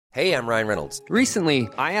Hey, I'm Ryan Reynolds. Recently,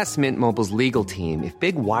 I asked Mint Mobile's legal team if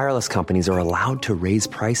big wireless companies are allowed to raise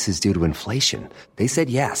prices due to inflation. They said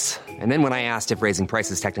yes. And then when I asked if raising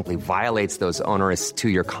prices technically violates those onerous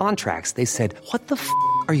two-year contracts, they said, "What the f***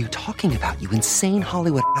 are you talking about, you insane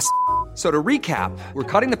Hollywood ass?" So to recap, we're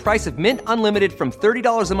cutting the price of Mint Unlimited from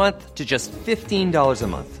 $30 a month to just $15 a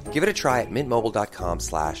month. Give it a try at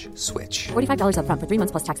mintmobile.com/switch. $45 up front for 3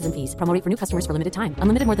 months plus taxes and fees. Promo rate for new customers for limited time.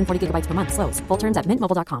 Unlimited more than 40 gigabytes per month. Slows full terms at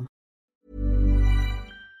mintmobile.com.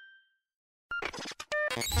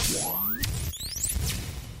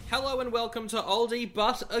 Hello and welcome to Oldie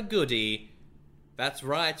But a Goodie. That's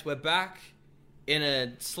right, we're back in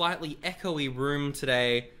a slightly echoey room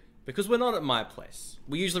today because we're not at my place.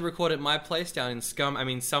 We usually record at my place down in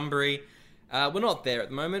Sunbury. We're not there at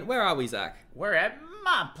the moment. Where are we, Zach? We're at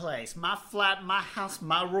my place, my flat, my house,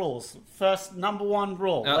 my rules. First, number one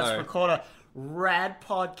rule. Let's record a rad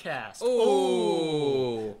podcast.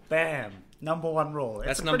 Ooh. Bam. Number one rule.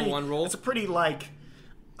 That's number one rule? It's a pretty,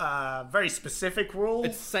 very specific rule.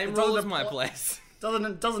 It's the same rule as my place.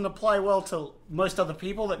 Doesn't apply well to most other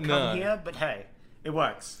people that come here, but hey, it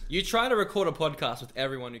works. You try to record a podcast with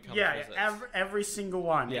everyone who comes visit. Every single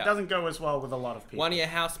one. Yeah. It doesn't go as well with a lot of people. One of your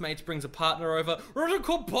housemates brings a partner over. We're going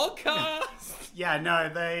to record podcast! Yeah, no,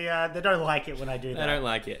 they don't like it when I do that. They don't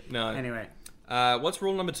like it, no. Anyway. What's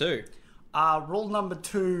rule number 2? Rule number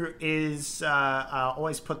 2 is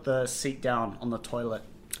always put the seat down on the toilet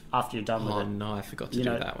after you're done with it. Oh no, I forgot to do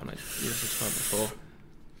that when I used the toilet before.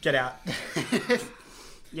 Get out.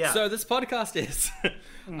 Yeah. So this podcast is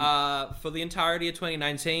for the entirety of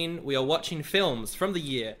 2019. We are watching films from the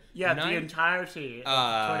year. Yeah, the entirety of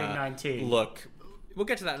 2019. Look, we'll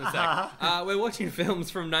get to that in a sec. We're watching films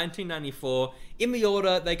from 1994 in the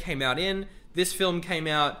order they came out in. This film came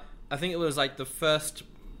out, I think it was like the first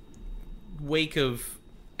week of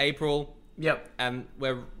April. Yep. And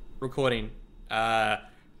we're recording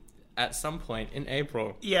at some point in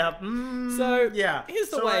April. Yeah. So, yeah. Here's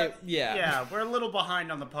the way. Yeah, we're a little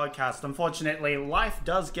behind on the podcast. Unfortunately, life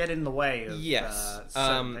does get in the way of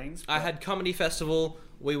certain things. I had Comedy Festival.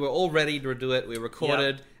 We were all ready to do it. We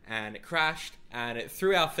recorded, and it crashed, and it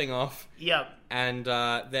threw our thing off. Yep. And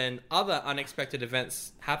then other unexpected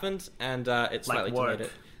events happened, and it slightly delayed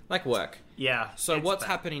it. Like work. Yeah. So what's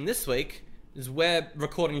happening this week is we're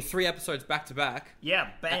recording 3 episodes back to back. Yeah,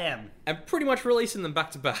 bam. And pretty much releasing them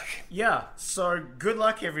back to back. Yeah, so good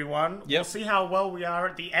luck, everyone. Yep. We'll see how well we are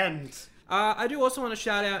at the end. I do also want to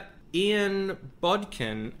shout out Ian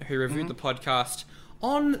Bodkin, who reviewed the podcast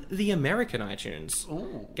on the American iTunes.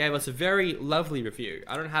 Ooh. Gave us a very lovely review.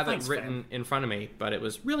 I don't have Thanks, it written in front of me, but it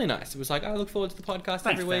was really nice. It was like, I look forward to the podcast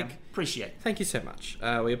every week. Fam. Appreciate it. Thank you so much.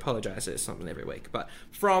 We apologise that it's something every week. But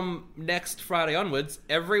from next Friday onwards,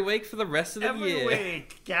 every week for the rest of the year. Every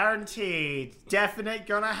week. Guaranteed. Definite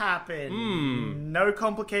gonna happen. No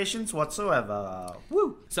complications whatsoever.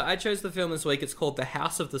 Woo. So I chose the film this week. It's called The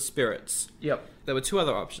House of the Spirits. Yep. There were 2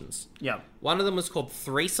 other options. Yep. One of them was called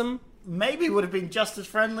Threesome. Maybe would have been just as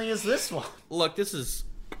friendly as this one. Look, this is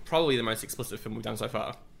probably the most explicit film we've done so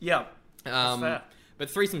far. Yep. That's fair. But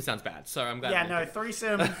Threesome sounds bad, so I'm glad. Yeah, no,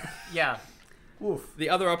 threesome. Yeah. Oof. The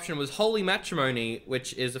other option was Holy Matrimony,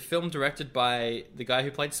 which is a film directed by the guy who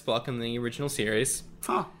played Spock in the original series.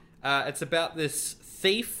 Huh. It's about this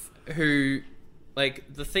thief who,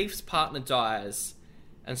 the thief's partner dies,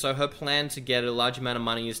 and so her plan to get a large amount of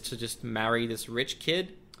money is to just marry this rich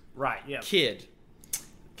kid. Right, yeah.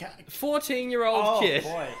 14-year-old kid. Oh,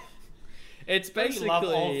 boy. It's basically, love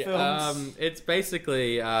old films.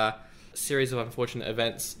 A series of unfortunate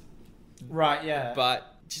events. Right, yeah.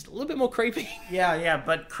 But just a little bit more creepy. Yeah,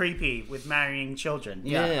 but creepy with marrying children.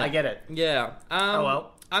 Yeah, I get it. Yeah. Oh,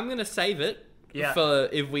 well. I'm going to save it for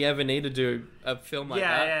if we ever need to do a film like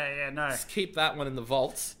that. Yeah, no. Just keep that one in the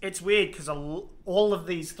vaults. It's weird because all of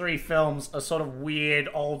these 3 films are sort of weird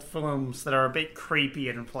old films that are a bit creepy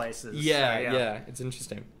in places. Yeah, it's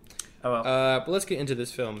interesting. Oh, well. But let's get into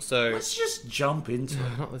this film. So let's just jump into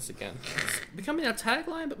it. Not this again. It's becoming our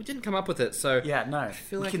tagline, but we didn't come up with it. So yeah, no. I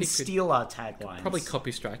feel we like can steal our taglines. Probably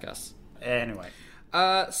copy strike us. Anyway.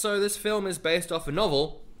 So this film is based off a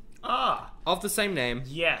novel of the same name.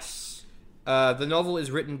 Yes. The novel is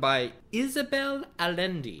written by Isabel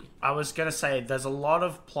Allende. I was going to say, there's a lot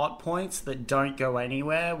of plot points that don't go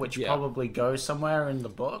anywhere, which probably go somewhere in the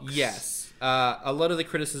books. Yes. A lot of the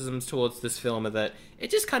criticisms towards this film are that it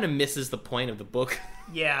just kind of misses the point of the book.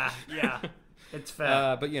 Yeah. It's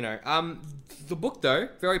fair. But, the book, though,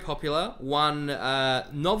 very popular. Won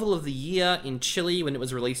Novel of the Year in Chile when it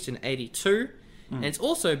was released in 1982. And it's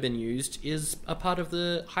also been used as a part of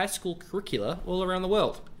the high school curricula all around the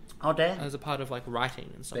world. Oh, damn. As a part of,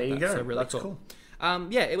 writing and stuff there like that. There you go. So really That's cool.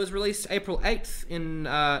 It was released April 8th in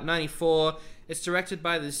 94. It's directed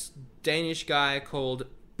by this Danish guy called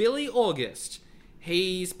Billy August.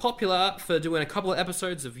 He's popular for doing a couple of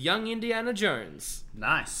episodes of Young Indiana Jones.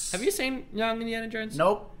 Nice. Have you seen Young Indiana Jones?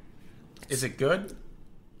 Nope. Is it good?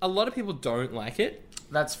 A lot of people don't like it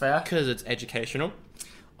That's fair. because it's educational,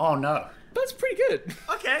 Oh, no. but it's pretty good.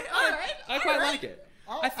 Okay, alright. I quite like it.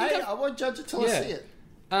 I won't judge it till I see it.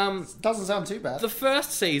 Doesn't sound too bad. The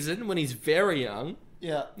first season, when he's very young,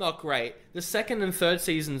 Yeah. not great. The second and third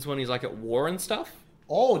seasons, when he's like at war and stuff,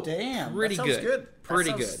 Oh, damn. Pretty that sounds good.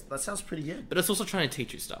 Pretty good. That sounds pretty good. but it's also trying to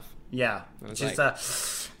teach you stuff. Yeah. It's Just,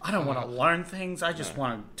 I don't want to learn things. I just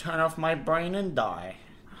want to turn off my brain and die.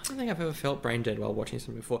 I don't think I've ever felt brain dead while watching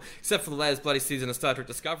something before, except for the latest bloody season of Star Trek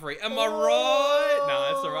Discovery. Am I right?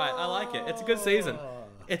 No, it's alright. I like it. It's a good season.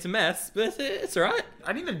 It's a mess, but it's alright.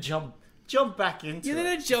 I need to jump back into You it.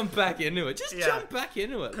 need to jump back into it. Just Yeah. jump back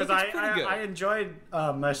into it. Because Look, it's pretty good. I enjoyed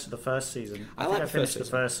most of the first season. I think like I the finished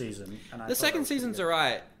first the first season. And I The thought second that was pretty season's good.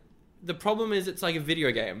 alright. The problem is it's like a video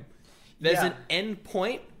game. There's Yeah. an end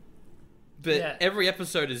point, but Yeah. every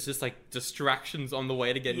episode is just like distractions on the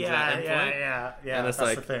way to get into that end point. Yeah. And it's that's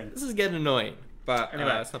like, the thing. this is getting annoying. But Anyway.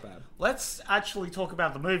 it's not bad. Let's actually talk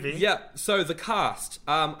about the movie. Yeah, so the cast.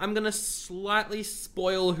 I'm going to slightly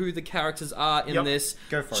spoil who the characters are in Yep, this.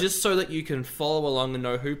 go for it. Just so that you can follow along and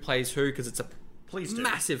know who plays who, because it's a Please do.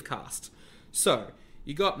 massive cast. So,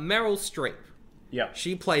 you got Meryl Streep. Yeah.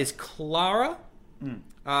 She plays Clara.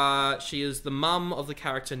 She is the mum of the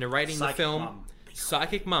character narrating Psychic the film. mum.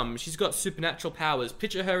 Psychic mum. She's got supernatural powers.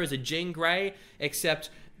 Picture her as a Jean Grey, except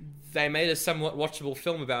they made a somewhat watchable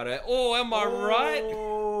film about her. Oh, am I right?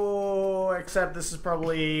 Oh, except this is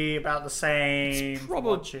probably about the same.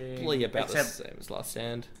 Probably about the except same as Last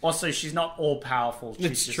Stand. Also, she's not all powerful. She's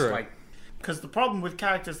It's just true. like, because the problem with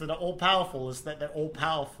characters that are all powerful is that they're all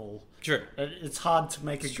powerful. True. It's hard to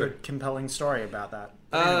make a true. good, compelling story about that.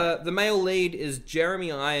 But anyway, The male lead is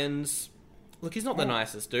Jeremy Irons. Look, he's not the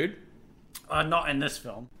nicest dude. not in this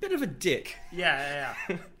film. Bit of a dick. Yeah.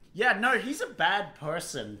 Yeah, no, he's a bad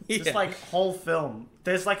person. Yeah. Just like whole film.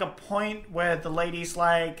 There's like a point where the lady's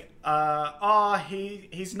like,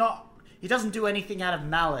 he's not, he doesn't do anything out of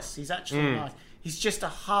malice. He's actually nice. He's just a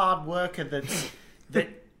hard worker that's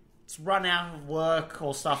run out of work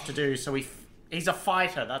or stuff to do. So he's a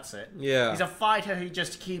fighter. That's it. Yeah. He's a fighter who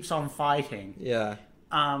just keeps on fighting. Yeah.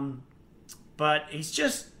 But he's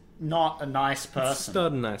just not a nice It's person.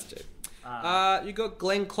 not a nice dude. You got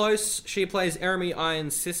Glenn Close. She plays Jeremy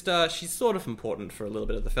Irons' sister. She's sort of important for a little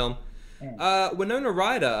bit of the film. Winona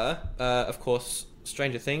Ryder, of course,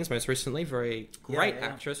 Stranger Things, most recently, very great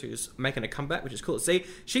actress who's making a comeback, which is cool to see.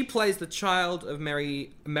 She plays the child of Meryl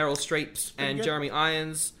Streep and good. Jeremy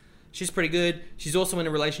Irons. She's pretty good. She's also in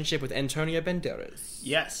a relationship with Antonio Banderas.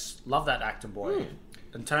 Yes, love that actor boy.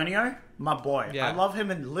 Antonio, my boy. Yeah. I love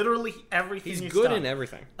him in literally everything He's he's good done. in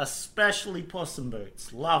everything. Especially Puss in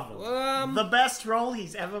Boots. Love him. The best role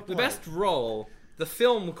he's ever played. The best role, the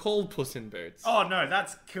film called Puss in Boots. Oh no,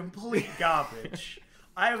 that's complete garbage.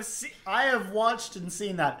 I have watched and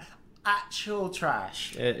seen that. Actual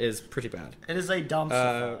trash. It is pretty bad. It is a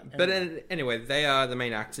dumpster. But anyway, they are the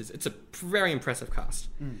main actors. It's a very impressive cast.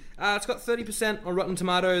 It's got 30% on Rotten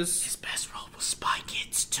Tomatoes. his best role was Spy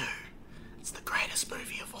Kids 2. It's the greatest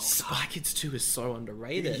movie of all time. Spy Kids 2 is so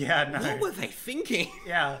underrated. Yeah, no. What were they thinking?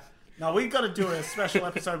 Yeah. Now we've got to do a special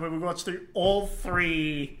episode where we watch through all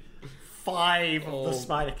 5 of the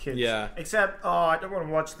Spider Kids. Yeah. Except, I don't want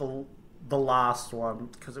to watch the last one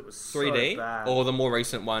because it was 3D? so bad. Or the more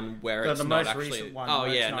recent one where it's the not most actually... recent one. Oh, where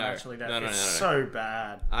yeah, it's not no. actually that. No. It's so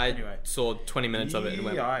bad. Anyway. saw 20 minutes of it and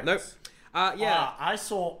went, Yikes. nope. Yeah. I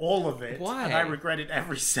saw all of it. Why? And I regretted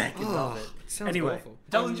every second of it. sounds Anyway, awful.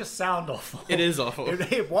 it doesn't just sound awful. It is awful.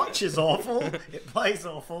 It watches awful. It plays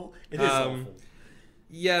awful. It is awful.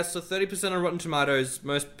 Yeah, so 30% on Rotten Tomatoes.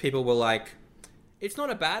 Most people were like, it's not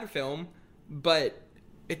a bad film, but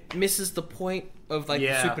it misses the point of like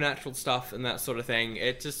Yeah. the supernatural stuff and that sort of thing.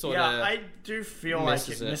 It just sort of... Yeah, I do feel like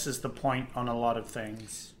misses it it. misses the point on a lot of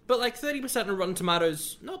things. But like 30% on Rotten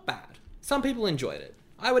Tomatoes, not bad. Some people enjoyed it.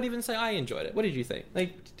 I would even say I enjoyed it. What did you think?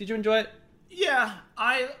 Like, did you enjoy it? Yeah,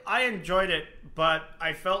 I enjoyed it, but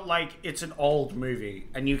I felt like it's an old movie,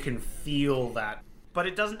 and you can feel that. But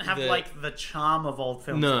it doesn't have like the charm of old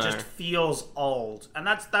films. No. It just feels old, and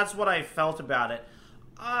that's what I felt about it.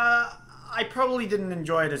 I probably didn't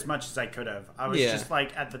enjoy it as much as I could have. I was Yeah. just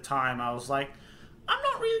like, at the time, I was like, I'm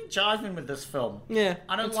not really jiving with this film. Yeah,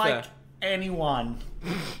 I don't that's like fair. anyone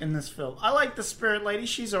in this film. I like the Spirit Lady.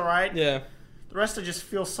 She's alright. Yeah. The rest I just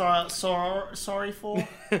feel sorry for.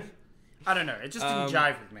 I don't know. It just didn't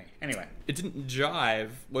jive with me. Anyway. It didn't jive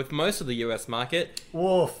with most of the US market.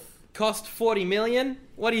 Woof. Cost $40 million.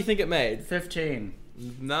 What do you think it made? 15.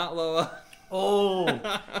 Not lower. Oh,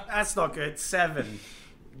 that's not good. 7.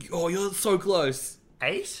 Oh, you're so close.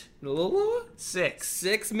 8? A little lower? 6.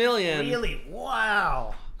 $6 million. Really?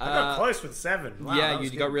 Wow. I got close with 7. Wow, Yeah, that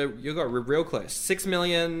was you got real close. $6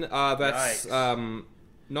 million. That's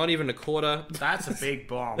not even a quarter. That's a big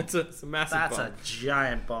bomb. It's a massive That's bomb. a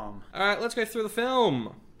giant bomb. All right, let's go through the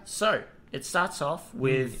film. So, it starts off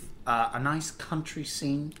with a nice country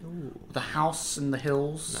scene. The house in the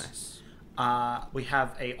hills. Nice. We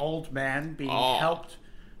have a old man being helped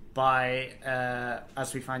by,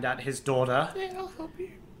 as we find out, his daughter. Yeah, I'll help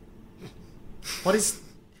you. What is...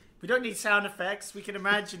 We don't need sound effects. We can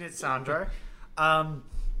imagine it, Sandro. And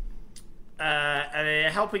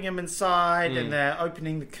they're helping him inside, and they're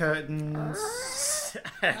opening the curtains.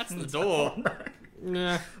 That's the door.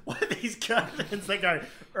 Nah. What are these curtains? They go...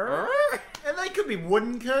 And they could be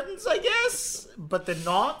wooden curtains, I guess. But they're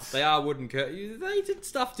not. They are wooden curtains. They did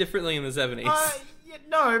stuff differently in the 70s. Yeah,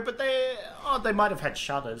 no, but they might have had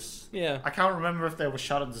shutters. Yeah. I can't remember if there were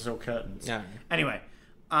shutters or curtains. Yeah. Anyway,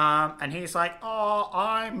 and he's like, "Oh,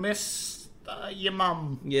 I miss your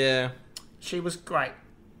mum. Yeah. She was great,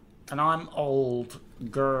 and I'm old,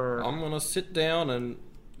 girl. I'm going to sit down and...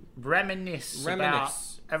 Reminisce about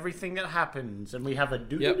everything that happens." And we have a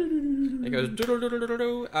Yep. It goes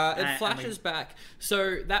do-do-do-do-do-do. It flashes we- back.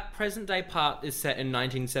 So that present day part is set in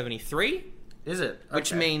 1973. Is it?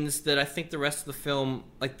 Which Okay. means that I think the rest of the film,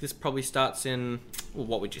 like this probably starts in, well,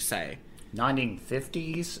 what would you say?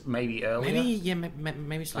 1950s, maybe earlier.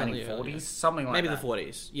 Maybe slightly 1940s, earlier. something like Maybe that. the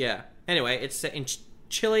 40s, yeah. Anyway, it's set in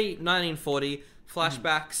Chile, 1940,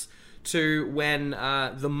 flashbacks to when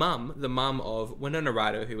the mum of Winona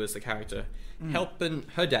Ryder, who was the character, helping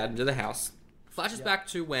her dad into the house, flashes back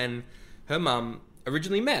to when her mum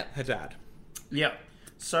originally met her dad. Yep.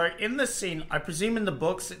 So in this scene, I presume in the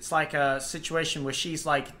books, it's like a situation where she's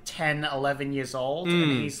like 10, 11 years old,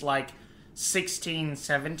 and he's like 16,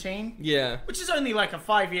 17. Yeah. Which is only like a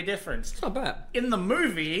 5-year difference. It's not bad. In the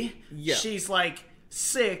movie, Yeah. she's like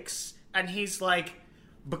 6, and he's like...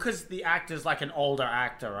 Because the actor's like an older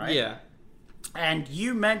actor, right? Yeah. And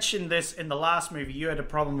you mentioned this in the last movie. You had a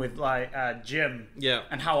problem with like Jim, Yeah.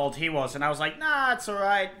 and how old he was, and I was like, nah, it's all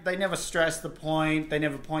right. They never stress the point. They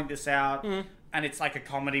never point this out, and it's like a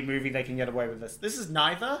comedy movie. They can get away with this. This is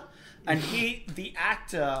neither, and the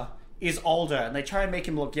actor is older, and they try and make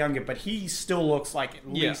him look younger, but he still looks like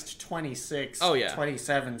at least 26, Oh, yeah.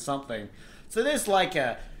 27, something. So there's like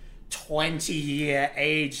a 20-year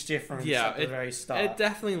age difference at the very start. It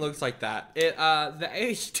definitely looks like that. The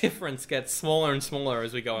age difference gets smaller and smaller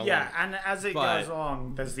as we go along. Yeah, and as it But goes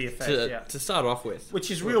along, there's the effect, to start off with. Which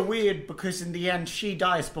is real weird, because in the end, she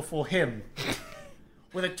dies before him.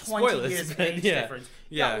 With a 20 Spoilers, years but age yeah. difference.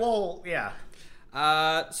 Yeah. Well, yeah.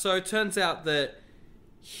 So it turns out that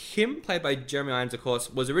him, played by Jeremy Irons, of course,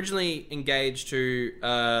 was originally engaged to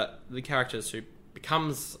the characters who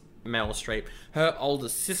becomes Meryl Streep, her older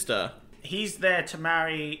sister. He's there to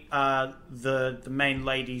marry the main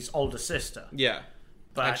lady's older sister. Yeah.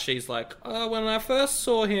 But And she's like, oh, when I first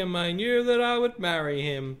saw him, I knew that I would marry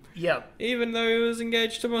him. yeah, Even though he was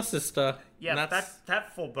engaged to my sister. yeah, And that's...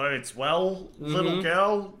 that forebodes well, little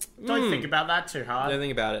girl. Don't think about that too hard. Don't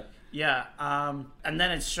think about it. Yeah, and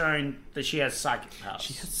then it's shown that she has psychic powers.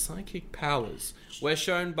 She has psychic powers. We're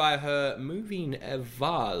shown by her moving a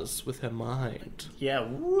vase with her mind. Yeah,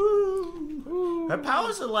 woo. Her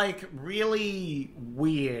powers are like really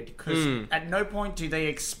weird, because at no point do they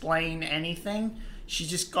explain anything. She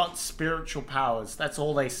just got spiritual powers. That's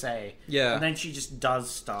all they say. Yeah. And then she just does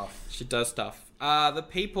stuff. She does stuff. The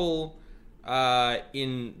people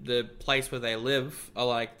in the place where they live are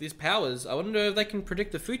like, these powers, I wonder if they can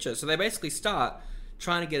predict the future. So they basically start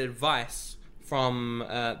trying to get advice from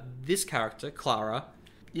this character, Clara.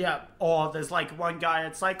 Yeah. Or there's like one guy,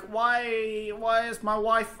 it's like, why is my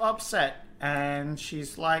wife upset? And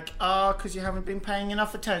she's like, oh, because you haven't been paying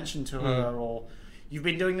enough attention to her, or you've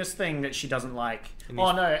been doing this thing that she doesn't like.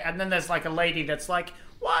 Oh no. And then there's like a lady that's like,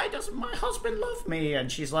 why doesn't my husband love me?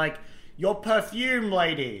 And she's like, your perfume,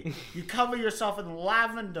 lady. You cover yourself in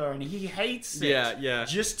lavender and he hates it. Yeah.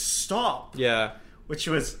 Just stop. Yeah. Which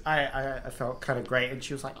was, I felt kind of great. And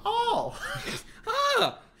she was like, oh.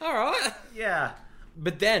 Ah, all right. Yeah.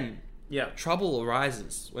 But then Yeah. trouble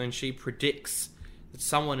arises when she predicts that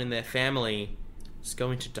someone in their family is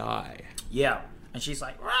going to die. Yeah. And she's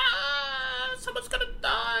like, "Ah, someone's gonna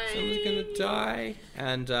die. Someone's gonna die.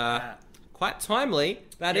 And quite timely,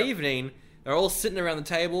 that evening, they're all sitting around the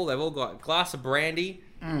table. They've all got a glass of brandy.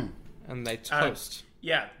 And they toast.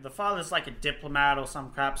 Yeah, the father's like a diplomat or some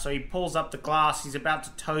crap, so he pulls up the glass. He's about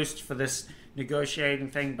to toast for this negotiating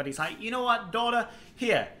thing, but he's like, you know what, daughter?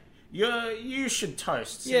 Here, you should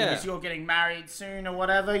toast. Because you're getting married soon or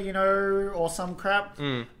whatever, or some crap.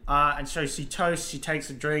 And so she toasts, she takes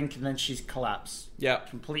a drink, and then she's collapsed. Yep.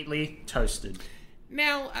 Completely toasted.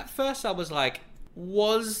 Now, at first I was like,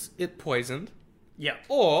 was it poisoned? Yeah.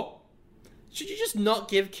 Or should you just not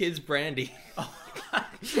give kids brandy?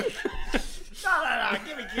 No,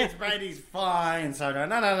 giving kids brandy's fine, Soda.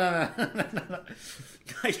 No.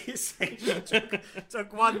 You say she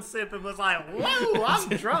took one sip and was like, whoa, I'm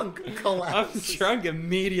drunk. I'm drunk,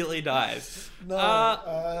 immediately dies.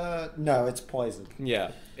 No, it's poison.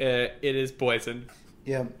 Yeah, it is poison.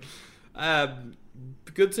 Yeah.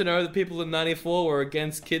 Good to know that people in 94 were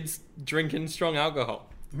against kids drinking strong alcohol.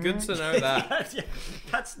 Good to know that. Yeah,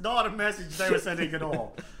 that's not a message they were sending at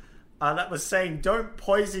all. That was saying, don't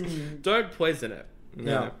poison it.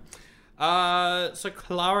 No. So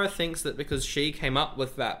Clara thinks that because she came up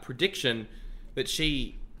with that prediction, that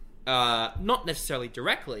she, not necessarily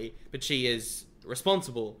directly, but she is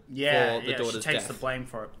responsible for the daughter's death. She takes the blame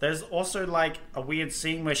for it. There's also like a weird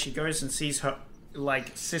scene where she goes and sees her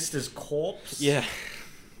like sister's corpse. Yeah.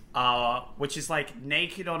 Which is like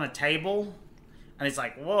naked on a table. And it's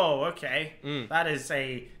like, whoa, okay. That is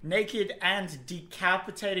a naked and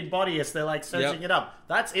decapitating body as they're like searching it up.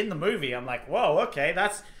 That's in the movie. I'm like, whoa, okay.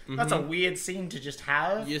 That's a weird scene to just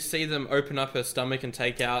have. You see them open up her stomach and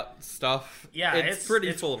take out stuff. Yeah, it's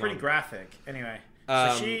pretty graphic. Anyway,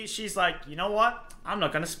 so she's like, you know what? I'm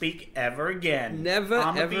not going to speak ever again. Never,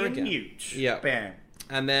 I'm ever gonna be again. Mute. Yeah. Bam.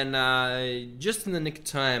 And then, just in the nick of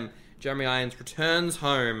time, Jeremy Irons returns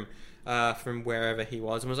home from wherever he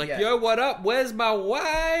was and was like, yo, what up? Where's my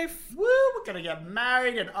wife? Woo, we're gonna get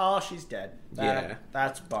married, and she's dead.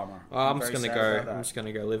 That's a bummer. I'm just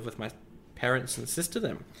gonna go live with my parents and sister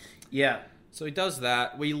then. Yeah. So he does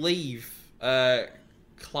that. We leave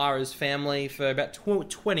Clara's family for about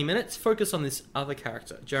 20 minutes. Focus on this other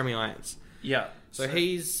character, Jeremy Irons. Yeah. So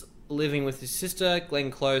he's living with his sister,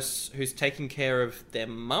 Glenn Close, who's taking care of their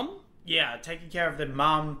mum. Yeah, taking care of their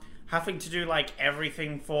mum, having to do like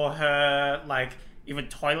everything for her, like even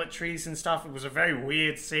toiletries and stuff. It was a very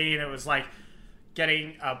weird scene. It was like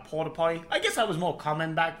getting a porta potty. I guess that was more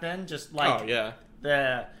common back then. Just like the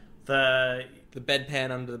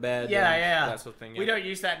bedpan under the bed. Yeah. That sort of thing. Yeah. We don't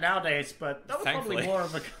use that nowadays, but that was Thankfully. probably more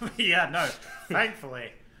of a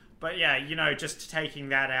thankfully. But yeah, just taking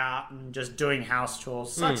that out and just doing house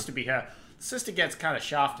chores. Sucks to be her. The sister gets kind of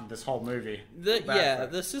shafted this whole movie.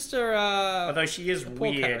 The sister... although she is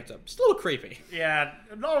weird. Character. Just a little creepy. Yeah,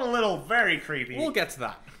 not a little, very creepy. We'll get to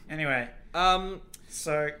that. Anyway.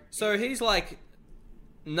 So he's like,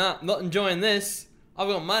 nah, not enjoying this. I've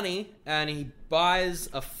got money. And he buys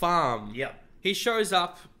a farm. Yep. He shows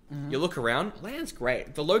up. You look around. Land's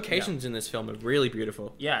great. The locations in this film are really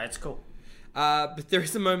beautiful. Yeah, it's cool. But there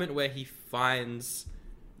is a moment where he finds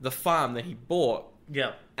the farm that he bought.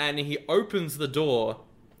 Yeah. And he opens the door,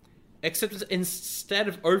 except instead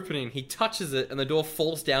of opening, he touches it and the door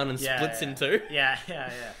falls down and splits in two. Yeah.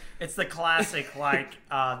 It's the classic, like,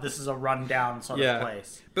 this is a rundown sort of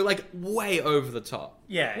place. But, like, way over the top.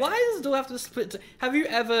 Yeah. Why does the door have to split? Have you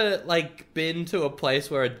ever, like, been to a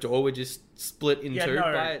place where a door would just split in two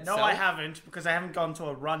by itself? No, I haven't, because I haven't gone to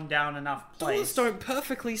a rundown enough place. Doors don't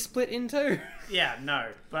perfectly split in two. Yeah, no.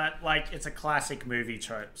 But, like, it's a classic movie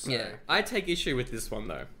trope. So. Yeah. I take issue with this one,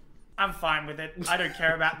 though. I'm fine with it. I don't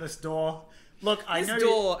care about this door. Look, I know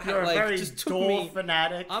you're a like, very just took door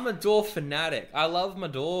fanatic. I'm a door fanatic. I love my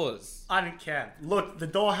doors. I don't care. Look, the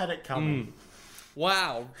door had it coming.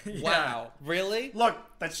 Wow. Yeah. Wow. Really? Look,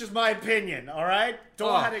 that's just my opinion, alright?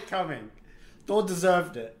 Door had it coming. Door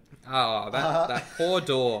deserved it. Oh, that poor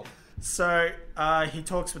door. So, he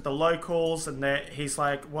talks with the locals, and he's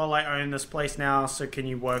like, well, I own this place now, so can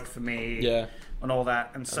you work for me? Yeah. And all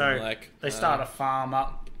that. And so, they start a farm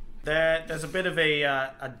up. There's a bit of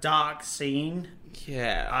a dark scene.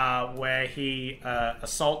 Yeah. Where he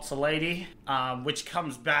assaults a lady, which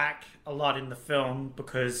comes back a lot in the film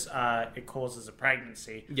because it causes a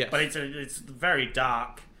pregnancy. Yes. But it's very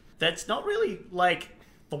dark. That's not really, like,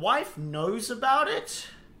 the wife knows about it.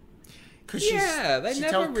 Cause they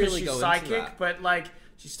never really go psychic, into that. But, like,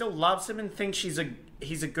 she still loves him and thinks he's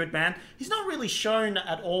a good man. He's not really shown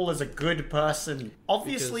at all as a good person.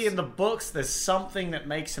 Obviously, in the books, there's something that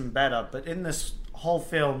makes him better, but in this whole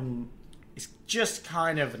film, he's just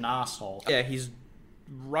kind of an asshole. Yeah, he's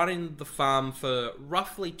running the farm for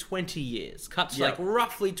roughly 20 years. Cut to, like,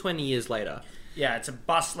 roughly 20 years later. Yeah, it's a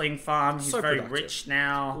bustling farm. He's very productive. Rich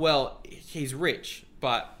now. Well, he's rich,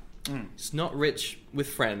 but he's not rich with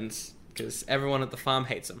friends. because everyone at the farm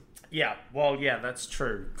hates him. Yeah, well, yeah, that's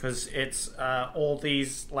true. Because it's all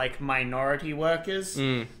these, like, minority workers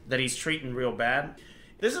that he's treating real bad.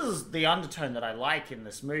 This is the undertone that I like in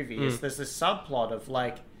this movie, is there's this subplot of,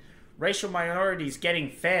 like, racial minorities getting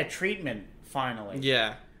fair treatment, finally.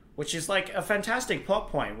 Yeah. Which is, like, a fantastic plot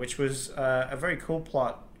point, which was a very cool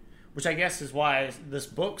plot, which I guess is why this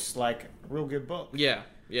book's, like, a real good book. Yeah,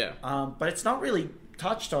 yeah. But it's not really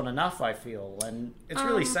touched on enough, I feel, and it's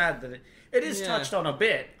really sad that it is touched on a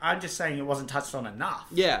bit. I'm just saying it wasn't touched on enough.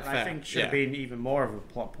 Yeah, and fair. I think should have been even more of a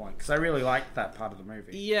plot point, because I really liked that part of the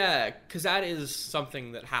movie. Yeah, because that is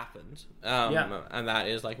something that happened, and that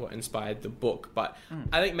is like what inspired the book. But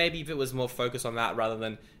I think maybe if it was more focused on that rather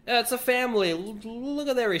than it's a family, look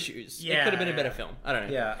at their issues. It could have been a better film. I don't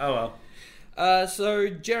know. Yeah. Oh well. So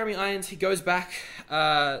Jeremy Irons, he goes back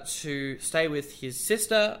to stay with his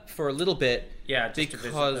sister for a little bit. Yeah, just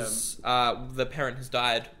because the parent has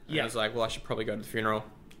died. And Yeah. he's like, well, I should probably go to the funeral.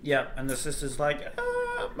 Yeah, and the sister's like,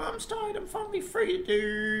 Mum's died, I'm finally free to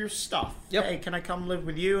do stuff. Yep. Hey, can I come live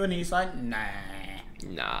with you? And he's like, nah.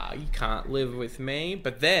 Nah, you can't live with me.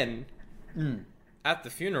 But then, at the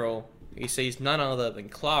funeral, he sees none other than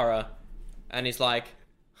Clara, and he's like,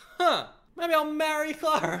 maybe I'll marry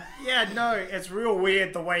Clara. Yeah, no, it's real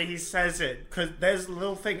weird the way he says it, because there's a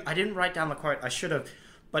little thing, I didn't write down the quote, I should have,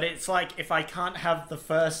 but it's like, if I can't have the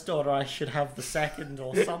first daughter, I should have the second,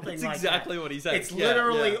 or something That's like exactly that. what he said. It's Yeah,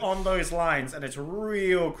 literally yeah. on those lines, and it's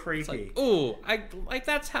real creepy. Ooh, like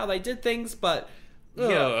that's how they did things, but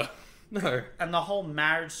Yeah. no. And the whole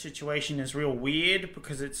marriage situation is real weird,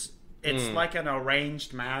 because it's like an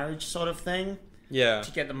arranged marriage sort of thing, Yeah.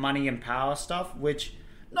 to get the money and power stuff, which,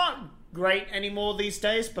 not great anymore these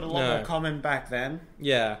days, but a lot No. more common back then.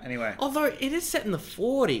 Yeah. Anyway. Although it is set in the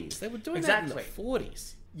 40s. They were doing that in the Exactly.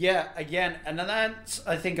 40s. Yeah, again, and then that's,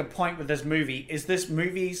 I think, a point with this movie, is this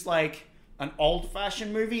movie's like an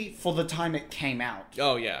old-fashioned movie for the time it came out.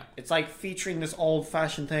 Oh, yeah. It's like featuring this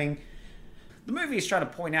old-fashioned thing. The movie is trying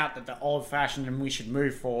to point out that they're old-fashioned and we should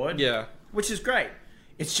move forward. Yeah. Which is great.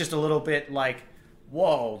 It's just a little bit like,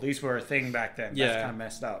 whoa, these were a thing back then. Yeah. That's kind of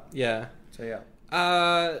messed up. Yeah. So,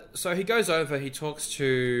 yeah. So he goes over, he talks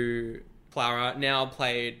to Clara, now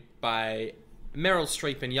played by Meryl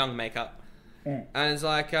Streep in young makeup, and is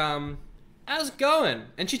like, how's it going?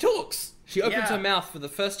 And she talks. She opens Yeah. her mouth for the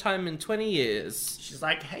first time in 20 years. She's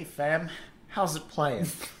like, hey, fam, how's it playing?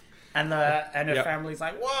 And her Yep. family's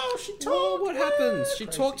like, whoa, she talked. Oh, what happens? She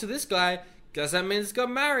Crazy. talked to this guy. Guess that means he's got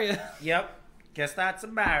to marry her. Yep. Guess that's a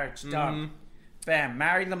marriage. Done. Bam,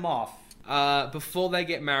 marry them off. Before they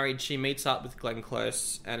get married, she meets up with Glenn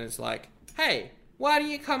Close and is like, hey, why don't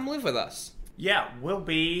you come live with us? Yeah, we'll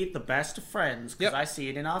be the best of friends, because Yep. I see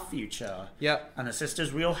it in our future. Yep. And the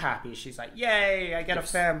sister's real happy. She's like, yay, I get a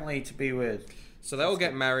family to be with. So they all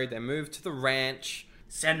get married, they move to the ranch,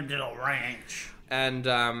 Send them to the ranch.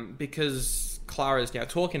 and because Clara is now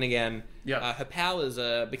talking again, Yeah. her powers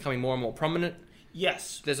are becoming more and more prominent.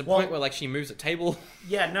 Yes. There's a point where like she moves a table.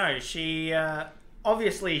 Yeah, no, she...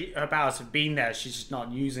 obviously, her powers have been there. She's just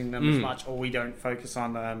not using them as much, or we don't focus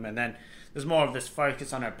on them. And then there's more of this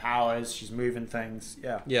focus on her powers. She's moving things.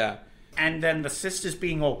 Yeah. Yeah. And then the sister's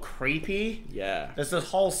being all creepy. Yeah. There's this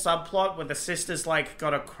whole subplot where the sister's like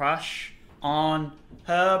got a crush on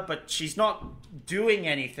her, but she's not doing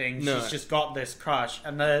anything. No. She's just got this crush,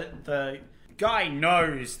 and the guy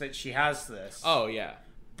knows that she has this. Oh, yeah.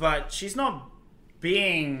 But she's not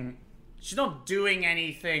doing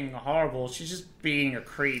anything horrible. She's just being a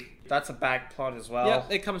creep. That's a back plot as well. Yeah,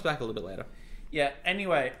 it comes back a little bit later. Yeah.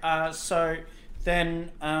 Anyway, so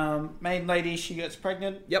then main lady, she gets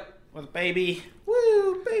pregnant. Yep. With a baby.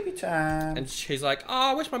 Woo, baby time. And she's like,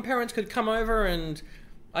 oh, I wish my parents could come over and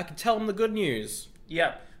I could tell them the good news.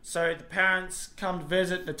 Yep. So the parents come to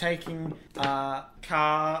visit. They're taking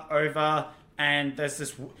car over, and there's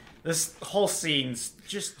this whole scene's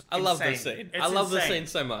just I love insane. this scene. It's I love this insane. scene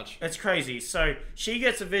so much. It's crazy. So she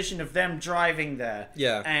gets a vision of them driving there.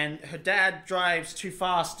 Yeah. And her dad drives too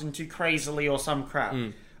fast and too crazily or some crap.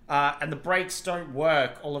 And the brakes don't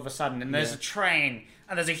work all of a sudden. And there's a train,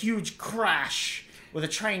 and there's a huge crash where the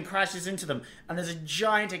train crashes into them. And there's a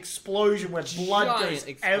giant explosion where blood Giant goes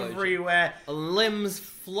explosion. everywhere. Limbs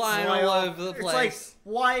flying Fly all off. over the It's place. like,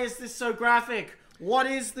 why is this so graphic? What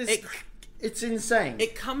is this? It's insane.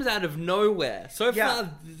 It comes out of nowhere. So Yeah.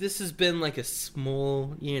 far, this has been like a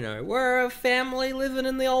small, we're a family living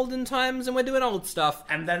in the olden times and we're doing old stuff.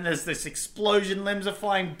 And then there's this explosion, limbs are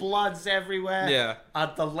flying, blood's everywhere. Yeah.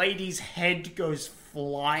 The lady's head goes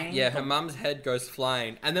flying. Yeah, her mum's head goes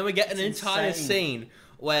flying. And then we get an entire insane. scene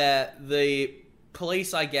where the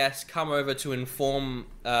police, I guess, come over to inform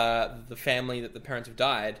the family that the parents have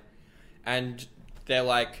died. and they're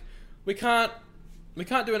like, we can't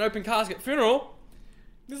do an open casket funeral.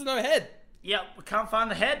 There's no head. Yep, we can't find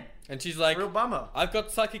the head. And she's like, Real bummer. I've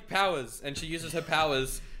got psychic powers, and she uses her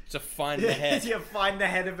powers to find the head. You find the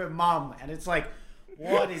head of her mum, and it's like,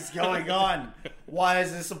 what is going on? Why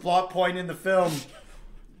is this a plot point in the film?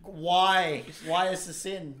 Why? Why is this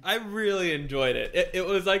in? I really enjoyed it. It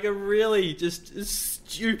was like a really just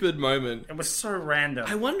stupid moment. It was so random.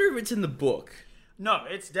 I wonder if it's in the book. No,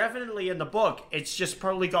 it's definitely in the book. It's just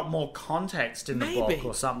probably got more context in the Maybe. book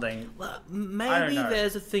or something. Well, I don't maybe know.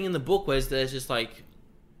 there's a thing in the book where there's just like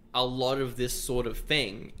a lot of this sort of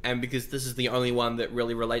thing, and because this is the only one that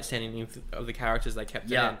really relates to any of the characters they kept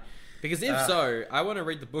Yeah. in. Because if so, I want to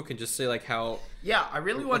read the book and just see like how. Yeah, I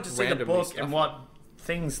really want to see the randomly book stuff. and what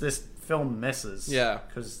things this film misses. Yeah.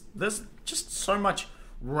 Because there's just so much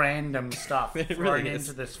random stuff It thrown really is.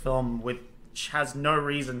 into this film which has no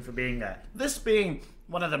reason for being there. This being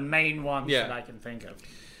one of the main ones Yeah. that I can think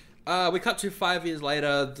of. We cut to 5 years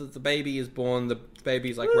later. The baby is born. The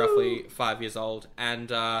baby's like roughly 5 years old, and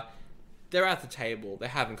they're at the table. They're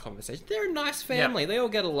having conversation. They're a nice family. Yep. They all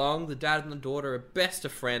get along. The dad and the daughter are best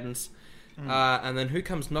of friends. And then who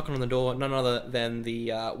comes knocking on the door? None other than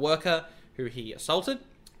the worker who he assaulted.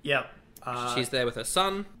 Yep. She's there with her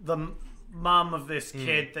son. The mum of this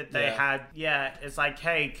kid that they yeah. had, it's like,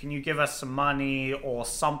 hey, can you give us some money or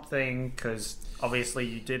something? Because obviously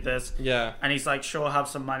you did this. Yeah. And he's like, sure, have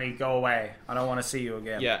some money, go away. I don't want to see you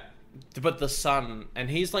again. Yeah. But the son, and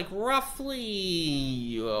he's like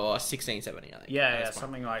roughly 16, 17, I think. Yeah, That's fine.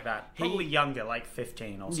 something like that. Probably younger, like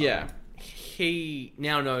 15 or something. Yeah. He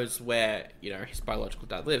now knows where, his biological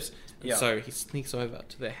dad lives. And Yeah. so he sneaks over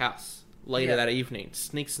to their house later Yeah. that evening,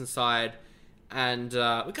 sneaks inside, and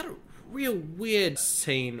we got a real weird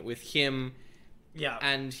scene with him Yeah.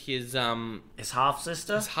 and his His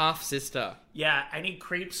half-sister? half-sister. Yeah, and he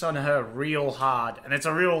creeps on her real hard, and it's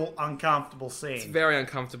a real uncomfortable scene. It's very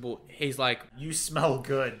uncomfortable. He's like, You smell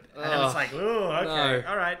good. And Ugh, it's like, ooh, okay, no.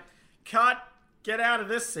 all right. Cut, get out of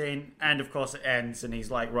this scene. And, of course, it ends, and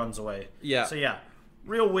he's like, runs away. Yeah. So, yeah,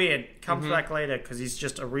 real weird. Comes back later, because he's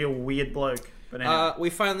just a real weird bloke. But anyway. we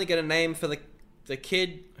finally get a name for the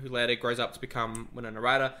kid who later grows up to become Winona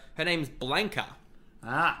Ryder. Her name's Blanca.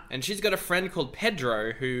 And she's got a friend called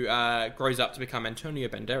Pedro who grows up to become Antonio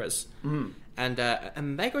Banderas. And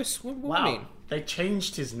they go swimming. Wow. They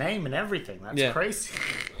changed his name and everything. That's Yeah. crazy.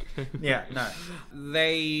 Yeah, no.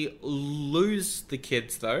 They lose the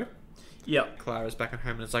kids, though. Yep. Clara's back at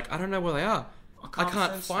home and it's like, I don't know where they are. I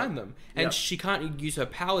can't sense find them. And Yep. she can't use her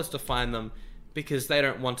powers to find them because they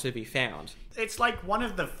don't want to be found. It's like one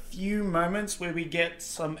of the few moments where we get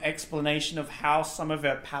some explanation of how some of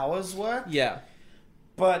her powers work. Yeah.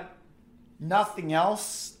 But nothing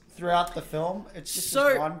else throughout the film. It's just So-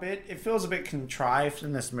 this one bit. It feels a bit contrived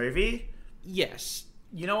in this movie. Yes.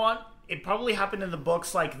 You know what? It probably happened in the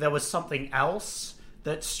books, like there was something else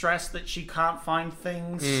that stressed that she can't find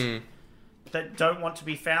things that don't want to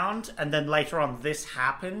be found, and then later on this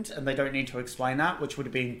happened, and they don't need to explain that, which would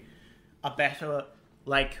have been a better,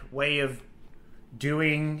 like, way of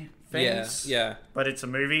doing things. Yeah. But it's a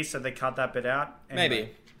movie, so they cut that bit out. Anyway.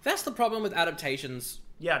 Maybe. That's the problem with adaptations.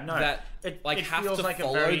 Yeah, no. That it have feels to like a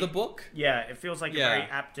follow very- the book. Yeah, it feels like Yeah. a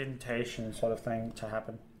very adaptation sort of thing to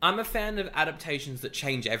happen. I'm a fan of adaptations that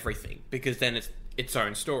change everything because then it's its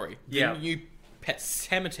own story. Yeah. The new Pet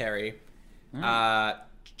Cemetery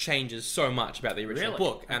changes so much about the original Really?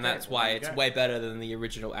 book, and Okay, that's well, why there you it's go. way better than the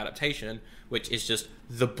original adaptation, which is just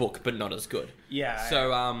the book but not as good. Yeah.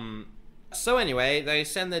 So anyway, they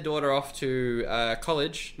send their daughter off to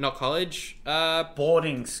college, not college,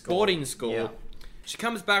 Boarding school. boarding school. Yeah. She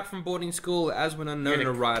comes back from boarding school as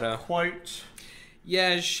Winona Ryder. Quote.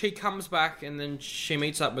 Yeah, she comes back and then she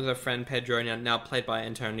meets up with her friend Pedro, now played by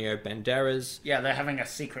Antonio Banderas. Yeah, they're having a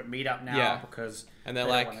secret meetup now Yeah. because And they're they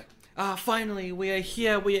don't like, want it. finally, we are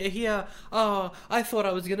here. Oh, I thought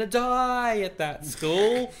I was gonna die at that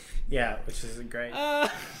school. Yeah, which is great.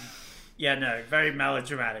 Yeah, no, very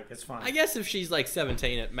melodramatic. It's fine. I guess if she's like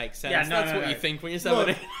 17, it makes sense. Yeah, no, That's no, what no. you think when you're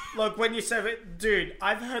 17. Look, when you say it, dude,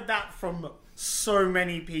 I've heard that from so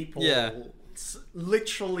many people. Yeah.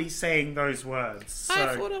 Literally saying those words. So,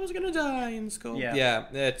 I thought I was gonna die in school. Yeah. Yeah,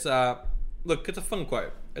 it's, look, it's a fun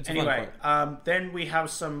quote. It's a anyway, fun quote. then we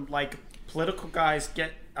have some, like, political guys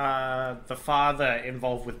get the father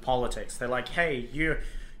involved with politics. They're like, hey,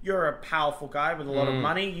 you're a powerful guy with a lot of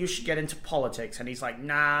money. You should get into politics. And he's like,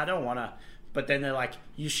 nah, I don't want to. But then they're like,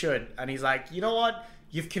 you should. And he's like, you know what?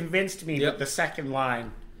 You've convinced me Yep. with the second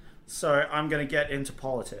line. So I'm going to get into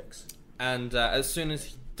politics. And as soon as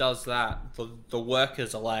he does that, the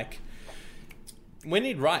workers are like, we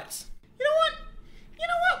need rights. You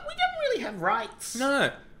know what? We don't really have rights.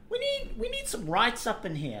 No. We need some rights up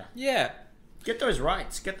in here. Yeah. Get those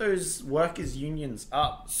rights. Get those workers' unions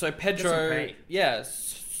up. So Get some Pedro, pay.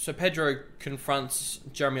 so Pedro confronts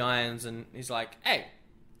Jeremy Irons and he's like, "Hey,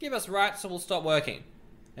 give us rights, or we'll stop working."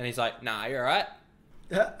 And he's like, "Nah, you're alright."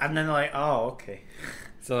 And then they're like, oh, okay.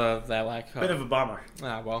 So they're like, "Oh, Bit of a bummer.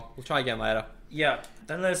 well, we'll try again later." Yeah.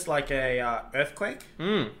 Then there's like a earthquake.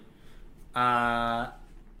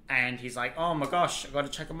 And he's like, oh my gosh, I got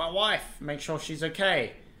to check on my wife, make sure she's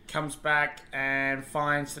okay. Comes back and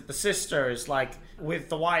finds that the sister is like with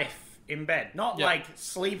the wife in bed. Not like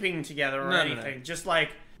sleeping together or anything, just like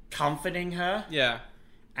comforting her. Yeah.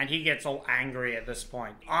 And he gets all angry at this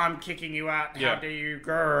point. I'm kicking you out. How dare you,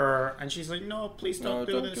 grr? And she's like, no, please don't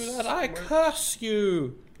do this. Don't do that. I curse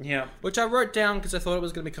you. Yeah. Which I wrote down because I thought it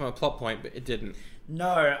was going to become a plot point, but it didn't. No,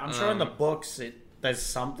 I'm sure in the books there's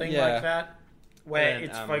something like that. Where And,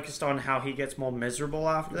 it's focused on how he gets more miserable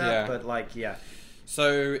after that. Yeah. But like, yeah.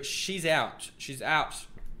 So she's out.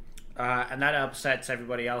 And that upsets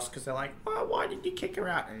everybody else because they're like, oh, why did you kick her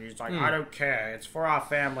out? And he's like, I don't care. It's for our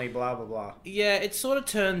family, blah, blah, blah. Yeah, it sort of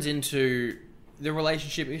turns into the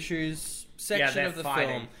relationship issues section they're of the fighting.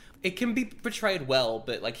 film. It can be portrayed well,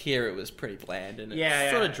 but like here it was pretty bland and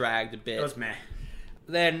it sort of dragged a bit. It was meh.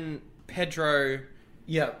 Then Pedro,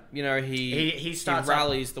 Yeah. you know, He starts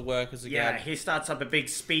rallies the workers again. Yeah, he starts up a big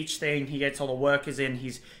speech thing. He gets all the workers in.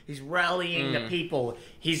 He's rallying the people.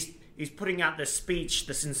 He's putting out this speech,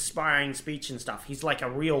 this inspiring speech and stuff. He's like a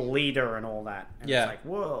real leader and all that. And Yeah. it's like,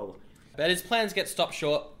 whoa. But his plans get stopped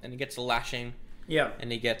short and he gets a lashing Yeah.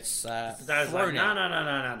 and he gets That was thrown like,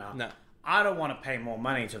 out. no. No. I don't want to pay more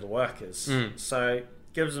money to the workers. So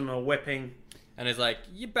gives them a whipping. And he's like,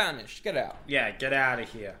 "You're banished. Get out. Yeah, get out of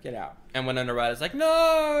here. Get out." And Winona Ryder's like,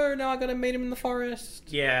 "No, I gotta meet him in the forest."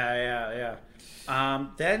 Yeah.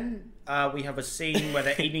 Then we have a scene where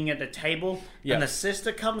they're eating at the table, and the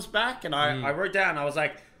sister comes back, and I wrote down, I was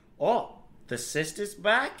like, oh, the sister's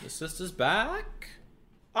back? The sister's back.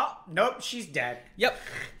 Oh, nope, she's dead. Yep.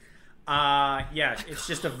 Yeah, it's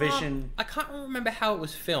just a vision. I can't remember how it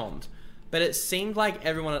was filmed, but it seemed like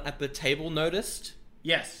everyone at the table noticed.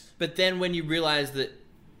 Yes. But then when you realize that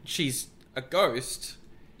she's a ghost,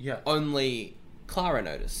 Yeah. only Clara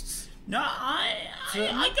noticed. No, I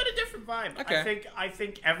got a different vibe. Okay. I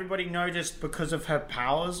think everybody noticed because of her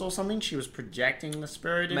powers or something. She was projecting the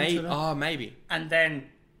spirit into them. Oh, maybe. And then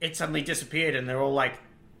it suddenly disappeared, and they're all like,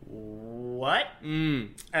 what?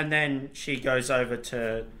 And then she goes over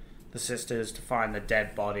to the sisters to find the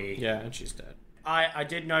dead body. Yeah, and she's dead. I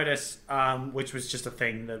did notice, which was just a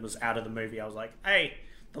thing that was out of the movie. I was like, hey,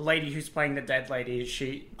 the lady who's playing the dead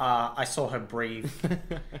lady, I saw her breathe.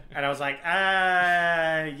 And I was like,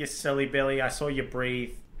 you silly Billy, I saw you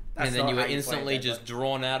breathe. That's And then not you were how play a instantly dead just lady."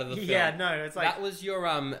 drawn out of the film. Yeah, no, it's like... that was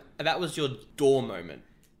your door moment.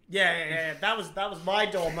 Yeah. That was my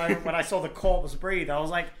door moment when I saw the corpse breathe. I was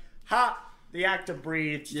like, ha, the actor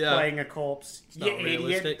breathed playing a corpse. You not idiot.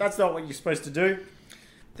 realistic. That's not what you're supposed to do.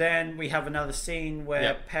 Then we have another scene where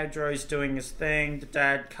Yep. Pedro's doing his thing. The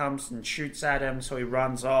dad comes and shoots at him, so he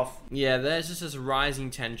runs off. Yeah, there's just this rising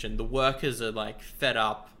tension. The workers are like fed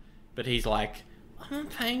up, but he's like, "I'm not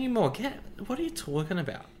paying you more. What are you talking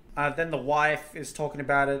about?" Then the wife is talking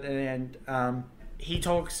about it, and he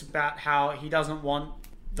talks about how he doesn't want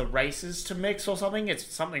the races to mix or something. It's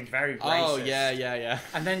something very racist. Oh, yeah.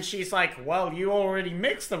 And then she's like, well, you already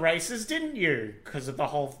mixed the races, didn't you? Because of the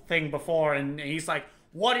whole thing before. And he's like,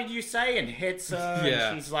 what did you say? And hits her.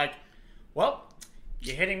 Yeah. And she's like, well,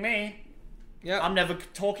 you're hitting me. Yeah. I'm never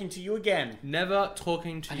talking to you again. Never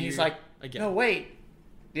talking to And you he's like, again. no, wait.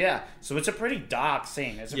 Yeah. So it's a pretty dark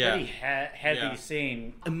scene. It's a Yeah. pretty heavy Yeah.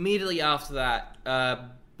 scene. Immediately after that,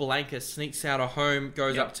 Blanca sneaks out of home,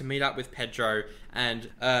 goes up to meet up with Pedro, and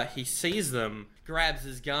he sees them, grabs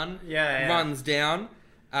his gun, runs down.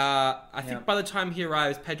 I think by the time he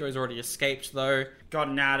arrives, Pedro's already escaped, though.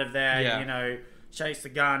 Gotten out of there, Yeah. chased the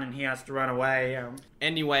gun, and he has to run away.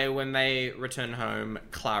 Anyway, when they return home,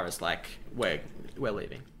 Clara's like, we're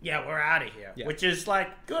leaving. Yeah, we're out of here. Yeah. Which is,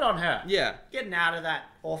 like, good on her. Yeah. Getting out of that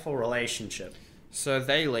awful relationship. So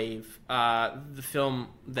they leave. The film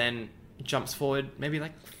then jumps forward maybe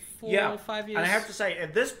like 4 or 5 years. And I have to say,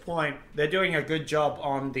 at this point, they're doing a good job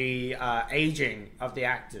on the aging of the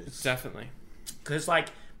actors. Definitely. Because, like,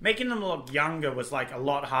 making them look younger was, like, a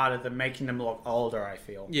lot harder than making them look older, I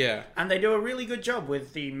feel. Yeah. And they do a really good job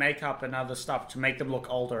with the makeup and other stuff to make them look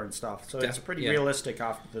older and stuff. So it's pretty realistic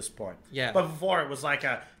after this point. Yeah. But before, it was like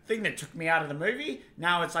a thing that took me out of the movie.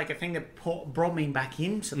 Now it's like a thing that brought me back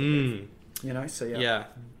into the movie. So yeah. Yeah.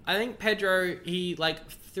 I think Pedro, he, like,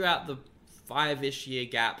 throughout the 5-ish year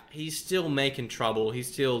gap, he's still making trouble.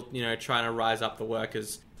 He's still, trying to rise up the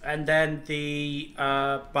workers. And then the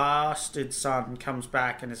bastard son comes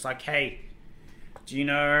back and is like, hey, do you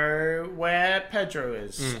know where Pedro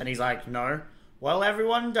is? And he's like, no. Well,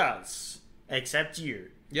 everyone does, except you.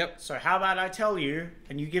 Yep. So how about I tell you,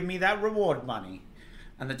 and you give me that reward money?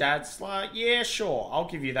 And the dad's like, yeah, sure, I'll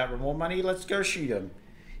give you that reward money. Let's go shoot him.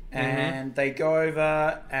 And they go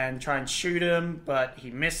over and try and shoot him, but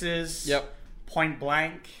he misses. Yep. Point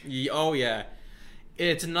blank. Oh, yeah.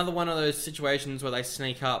 It's another one of those situations where they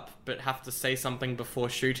sneak up but have to say something before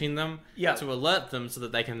shooting them to alert them so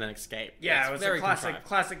that they can then escape. Yeah, it's it was very a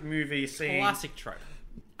classic movie scene. Classic trope.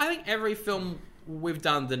 I think every film we've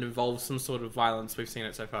done that involves some sort of violence, we've seen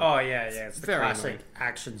it so far. Oh, yeah. It's the Very classic annoying.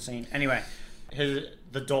 action scene. Anyway,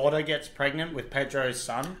 the daughter gets pregnant with Pedro's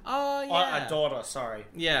son. Oh, yeah. A daughter, sorry.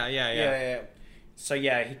 Yeah. So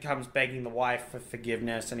yeah, he comes begging the wife for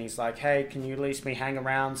forgiveness, and he's like, "Hey, can you at least me hang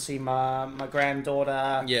around, see my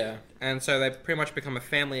granddaughter?" Yeah, and so they pretty much become a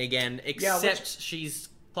family again, except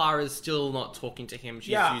Clara's still not talking to him. She's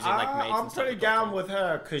using maids I'm and stuff pretty to talk down to him. with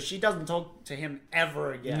her because she doesn't talk to him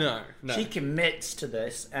ever again. No. She commits to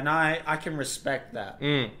this, and I can respect that.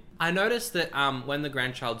 I noticed that when the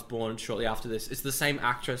grandchild's born shortly after this, it's the same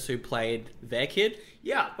actress who played their kid.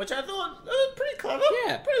 Yeah, which I thought was pretty clever.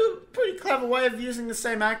 Yeah. Pretty clever way of using the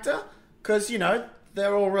same actor. Because,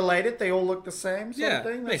 they're all related. They all look the same sort of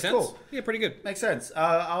thing. That's makes sense. cool. Yeah, pretty good. Makes sense.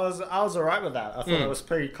 I was alright with that. I thought it was a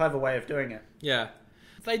pretty clever way of doing it. Yeah.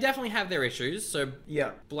 They definitely have their issues, so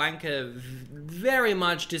Yeah. Blanca very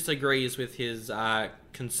much disagrees with his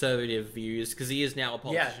conservative views, because he is now a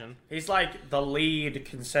politician. Yeah, he's like the lead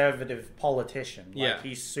conservative politician. Like,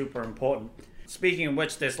 he's super important. Speaking of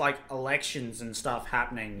which, there's like elections and stuff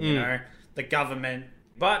happening, the government.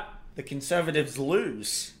 But the conservatives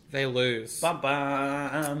lose. They lose.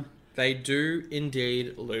 Bum-bum. They do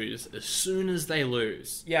indeed lose. As soon as they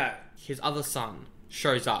lose, Yeah. his other son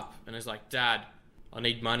shows up and is like, Dad, I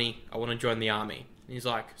need money. I want to join the army. And he's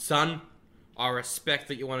like, son, I respect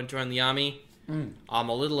that you want to join the army. I'm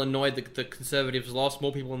a little annoyed that the Conservatives lost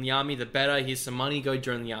more people in the army. The better. Here's some money. Go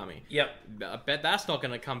join the army. Yep. I bet that's not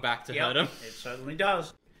going to come back to hurt him. It certainly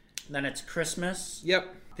does. Then it's Christmas.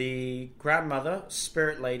 Yep. The grandmother,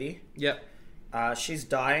 spirit lady, Yep. she's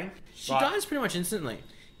dying. She dies pretty much instantly.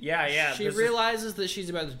 Yeah. She realizes that she's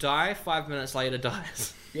about to die. 5 minutes later,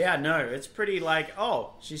 dies. Yeah, no, it's pretty like,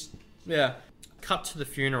 she's... Yeah. Cut to the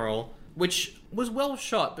funeral, which was well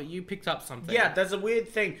shot, but you picked up something. Yeah, there's a weird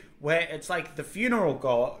thing where it's like the funeral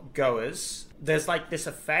goers, there's like this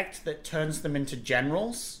effect that turns them into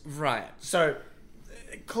generals. Right. So,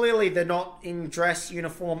 clearly they're not in dress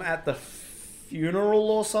uniform at the funeral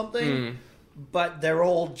or something, but they're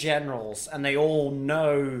all generals, and they all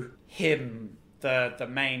know him, the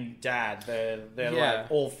main dad. They're like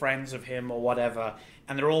all friends of him or whatever,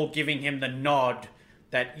 and they're all giving him the nod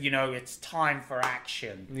that, it's time for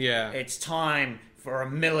action. Yeah. It's time for a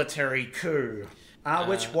military coup.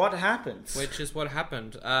 What happens? Which is what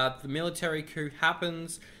happened. The military coup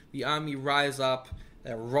happens, the army rise up,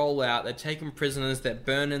 they roll out, they're taking prisoners, they're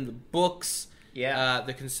burning the books. Yeah.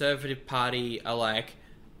 The Conservative Party are like,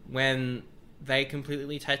 when they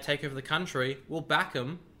completely take over the country, we'll back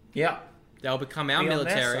them. Yeah. They'll become our Be on their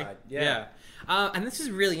military. side, yeah. And this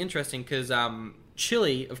is really interesting because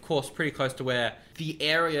Chile, of course, pretty close to where the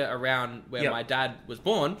area around where my dad was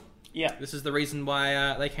born. Yeah. This is the reason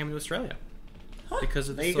why they came to Australia. Because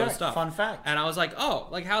of There this you sort go. of stuff. Fun fact. And I was like,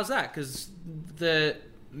 how's that? Because the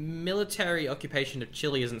military occupation of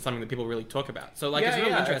Chile isn't something that people really talk about. So, it's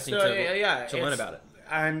really interesting to learn about it.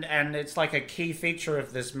 And it's like a key feature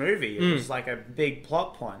of this movie. It was like a big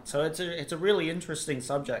plot point. So it's a really interesting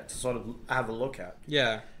subject to sort of have a look at.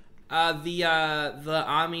 Yeah. The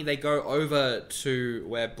army, they go over to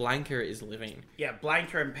where Blanca is living. Yeah,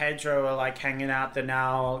 Blanca and Pedro are like hanging out there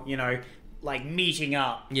now, like meeting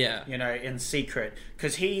up. Yeah. In secret.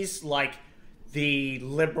 Because he's like the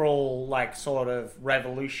liberal, like sort of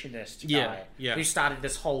revolutionist guy. Yeah. Who started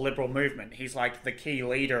this whole liberal movement. He's like the key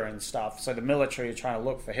leader and stuff. So the military are trying to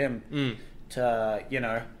look for him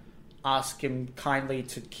to, ask him kindly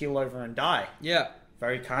to keel over and die. Yeah.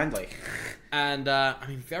 Very kindly. And,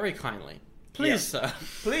 very kindly. Please, sir.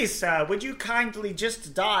 Please, sir, would you kindly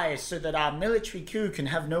just die so that our military coup can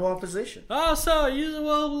have no opposition? Oh, sir,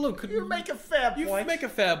 look. You make a fair You point. make a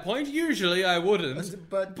fair point. Usually I wouldn't.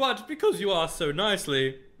 But because you ask so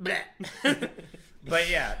nicely. But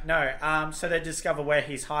yeah, no. So they discover where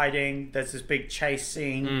he's hiding. There's this big chase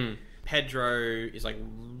scene. Pedro is,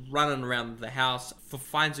 running around the house,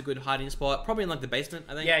 finds a good hiding spot, probably in like the basement,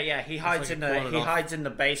 I think. Yeah. He hides like in a the cornered off. hides in the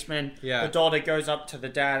basement. Yeah. The daughter goes up to the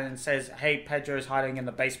dad and says, "Hey, Pedro's hiding in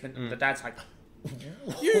the basement." And the dad's like,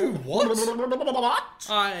 You what? "What?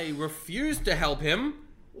 I refuse to help him.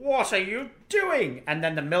 What are you doing?" And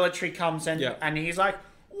then the military comes in, Yeah. and he's like,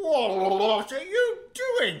 "What are you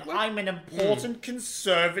doing? I'm an important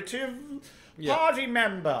conservative party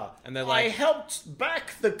member. And they're I like- helped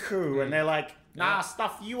back the coup." And they're like, "Nah,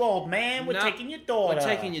 stuff you, old man. We're No, taking your daughter." We're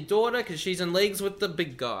taking your daughter because she's in leagues with the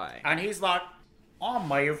big guy. And he's like, "I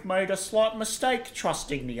may have made a slight mistake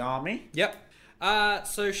trusting the army." Yep.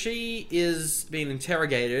 So she is being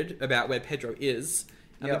interrogated about where Pedro is.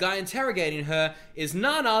 And Yep. the guy interrogating her is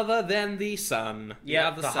none other than the son. Yep,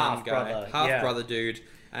 other the son half-brother, guy. yeah. Half-brother dude.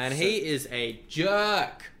 And he is a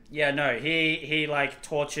jerk. Yeah, no, he like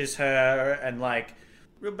tortures her and like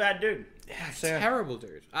real bad dude. Terrible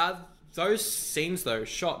dude. Those scenes, though,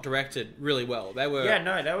 shot, directed really well. They were... Yeah,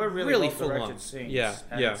 no, they were really well full on. directed scenes. Yeah,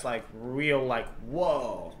 and yeah. it's like real, like,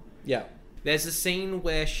 whoa. Yeah. There's a scene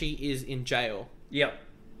where she is in jail. Yep.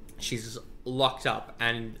 She's locked up,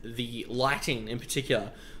 and the lighting in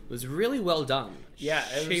particular was really well done. Yeah,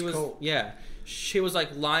 it was cool. Yeah, she was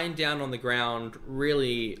like lying down on the ground,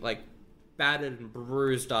 really like battered and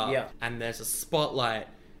bruised up. Yeah. And there's a spotlight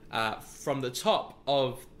from the top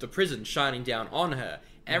of the prison shining down on her.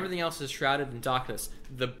 Everything else is shrouded in darkness.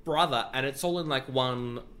 The brother, and it's all in like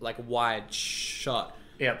one like wide shot.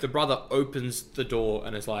 Yeah. The brother opens the door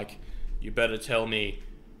and is like, "You better tell me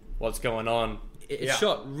what's going on." It's Yeah.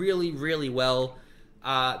 shot really, really well.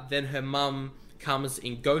 Then her mum comes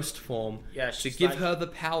in ghost form Yeah, to she's give like- her the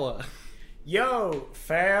power. Yo,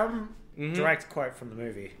 fam. Direct quote from the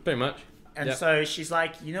movie. Pretty much. And Yep. so she's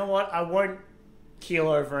like, "You know what? I won't keel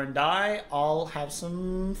over and die. I'll have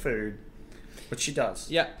some food." Which she does.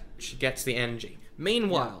 Yeah, she gets the energy.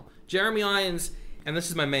 Meanwhile, Jeremy Irons, and this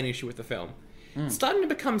is my main issue with the film, starting to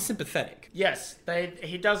become sympathetic. Yes,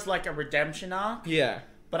 he does like a redemption arc. Yeah.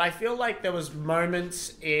 But I feel like there was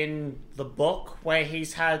moments in the book where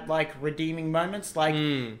he's had like redeeming moments, like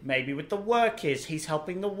maybe with the workers, he's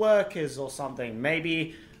helping the workers or something.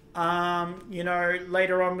 Maybe,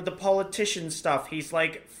 later on with the politician stuff, he's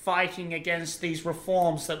like fighting against these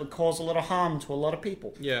reforms that would cause a lot of harm to a lot of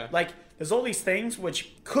people. Yeah. Like there's all these things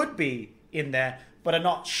which could be in there, but are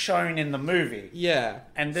not shown in the movie. Yeah.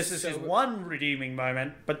 And this is his one redeeming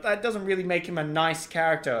moment, but that doesn't really make him a nice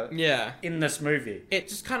character Yeah. in this movie. It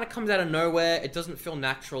just kind of comes out of nowhere. It doesn't feel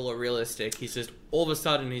natural or realistic. He's just, all of a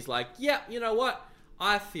sudden, he's like, yeah, you know what?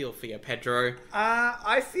 I feel for you, Pedro.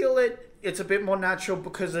 I feel it's a bit more natural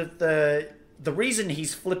because of the reason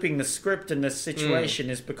he's flipping the script in this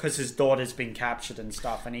situation is because his daughter's been captured and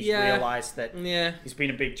stuff, and he's realized that he's been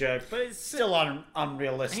a big jerk, but it's still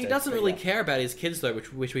unrealistic. He doesn't but really yeah. care about his kids, though,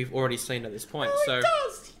 which we've already seen at this point. Oh, so he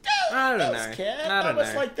does. I don't He does know. care. I That don't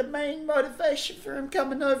was know. like the main motivation for him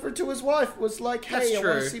coming over to his wife was like, hey, That's I want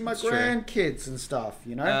to true. see my That's true. grandkids and stuff,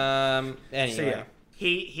 you know? Anyway. So yeah.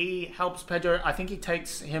 He helps Pedro. I think he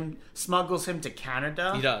smuggles him to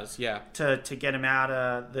Canada. He does, yeah. To get him out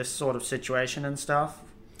of this sort of situation and stuff.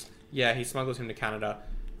 Yeah, he smuggles him to Canada,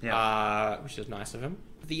 which is nice of him.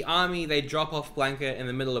 The army, they drop off Blanca in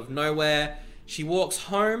the middle of nowhere. She walks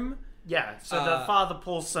home. Yeah, so the father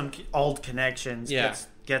pulls some old connections, Yeah.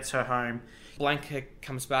 gets her home. Blanca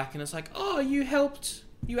comes back and is like, "Oh, you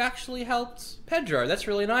actually helped Pedro. That's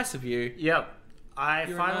really nice of you. Yep. I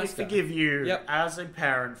You're a finally nice guy." forgive you Yep. as a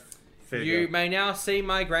parent figure. You may now see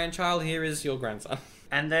my grandchild. Here is your grandson."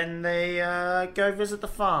 And then they go visit the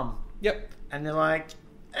farm. Yep. And they're like,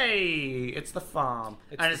 hey, it's the farm.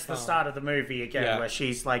 It's and the it's the farm. start of the movie again, Yeah. where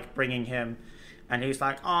she's like bringing him, and he's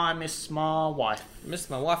like, oh, I miss my wife. Miss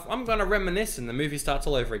my wife. I'm gonna reminisce, and the movie starts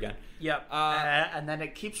all over again. Yep. And then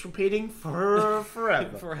it keeps repeating for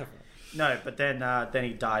forever. Forever. No, but then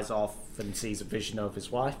he dies off and sees a vision of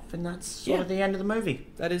his wife, and that's sort of the end of the movie.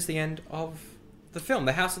 That is the end of the film,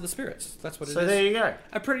 The House of the Spirits. That's what it is. So there you go.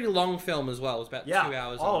 A pretty long film as well. It was about 2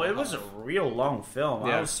 hours. Oh, and it was a half. real long film.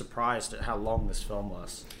 Yeah. I was surprised at how long this film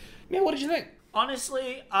was. Yeah, what did you think?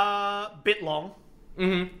 Honestly, bit long.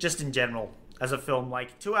 Mm-hmm. Just in general, as a film,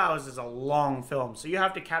 like 2 hours is a long film, so you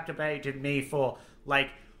have to captivate me for like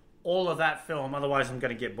all of that film. Otherwise, I'm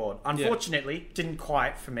going to get bored. Unfortunately, didn't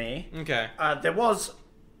quite for me. Okay. There was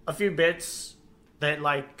a few bits that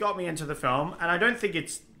like got me into the film, and I don't think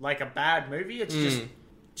it's like a bad movie. It's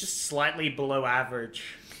just slightly below average.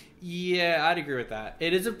 Yeah, I'd agree with that.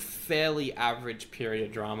 It is a fairly average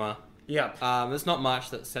period drama. Yeah. There's not much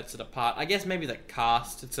that sets it apart. I guess maybe the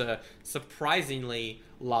cast. It's a surprisingly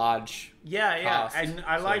large Yeah, cast, and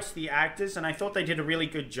I so- liked the actors, and I thought they did a really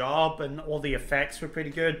good job, and all the effects were pretty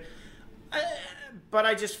good. But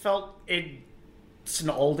I just felt it's an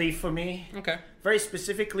oldie for me. Okay. Very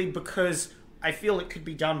specifically because I feel it could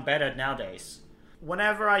be done better nowadays.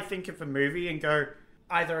 Whenever I think of a movie and go,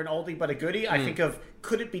 either an oldie but a goodie, I think of,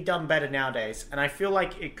 could it be done better nowadays? And I feel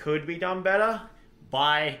like it could be done better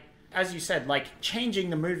by, as you said, like changing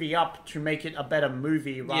the movie up to make it a better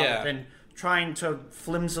movie rather than trying to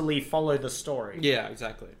flimsily follow the story. Yeah,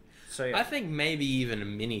 exactly. So yeah. I think maybe even a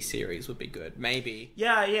mini-series would be good. Maybe.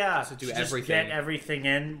 Yeah. To do just everything. get everything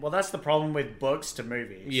in. Well, that's the problem with books to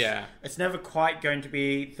movies. Yeah. It's never quite going to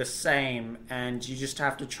be the same, and you just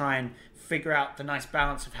have to try and figure out the nice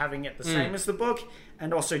balance of having it the same as the book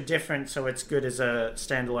and also different so it's good as a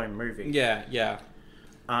standalone movie. Yeah.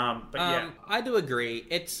 But yeah. I do agree.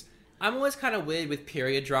 I'm always kind of weird with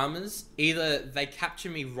period dramas. Either they capture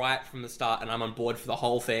me right from the start and I'm on board for the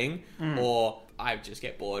whole thing, or I just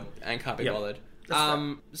get bored and can't be bothered.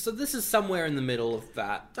 So this is somewhere in the middle of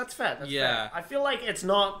that. That's fair. That's Yeah. fair. I feel like it's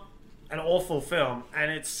not an awful film, and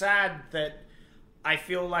it's sad that I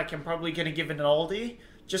feel like I'm probably going to give it an oldie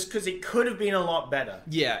just because it could have been a lot better.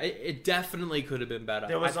 Yeah, it definitely could have been better.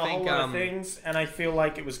 There was I a think, whole lot of things, and I feel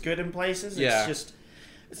like it was good in places. Yeah. It's just,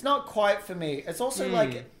 it's not quite for me. It's also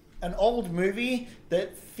like an old movie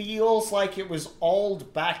that feels like it was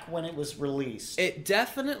old back when it was released. It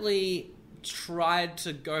definitely tried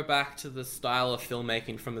to go back to the style of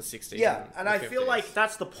filmmaking from the 60s. Yeah, and I 50s. feel like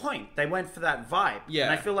that's the point. They went for that vibe. Yeah.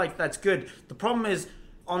 And I feel like that's good. The problem is,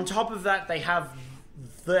 on top of that, they have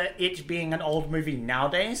it being an old movie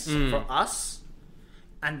nowadays for us.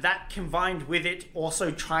 And that combined with it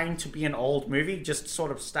also trying to be an old movie just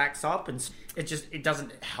sort of stacks up, and it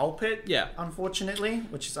doesn't help it, Yeah. unfortunately,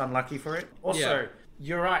 which is unlucky for it. Also, Yeah.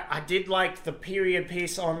 you're right, I did like the period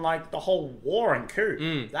piece on like the whole war and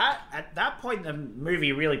coup. That at that point the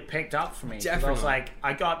movie really picked up for me. 'Cause I was Definitely. like,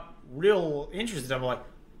 I got real interested. I'm like,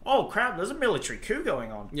 oh crap, there's a military coup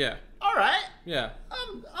going on. Yeah. All right, Yeah.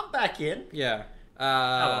 I'm back in. Yeah.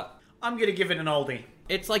 I'm gonna give it an oldie.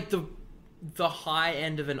 It's like the high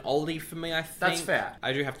end of an oldie for me, I think. That's fair.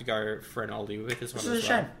 I do have to go for an oldie with this one This as is a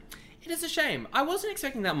well. shame. It is a shame. I wasn't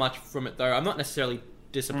expecting that much from it, though. I'm not necessarily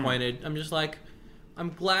disappointed. I'm just like, I'm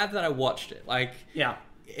glad that I watched it. Like, Yeah.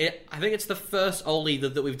 I think it's the first oldie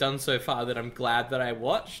that we've done so far that I'm glad that I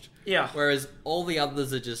watched. Yeah. Whereas all the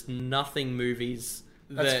others are just nothing movies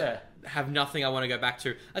that fair. have nothing I want to go back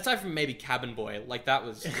to. Aside from maybe Cabin Boy. Like, that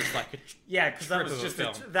was just like a Yeah, because that trip was of a just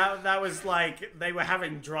film. that was like they were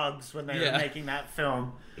having drugs when they Yeah. were making that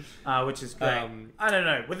film, which is great. Um, I don't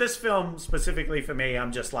know. With this film specifically for me,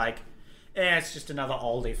 I'm just like, it's just another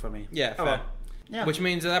oldie for me. Yeah, Oh, fair. well. Yeah. Which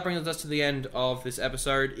means that brings us to the end of this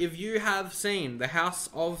episode. If you have seen The House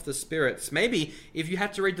of the Spirits, maybe if you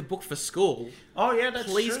had to read the book for school, Oh yeah, that's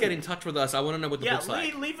please true. get in touch with us. I want to know what the Yeah, book's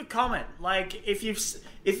like. leave a comment. Like if you've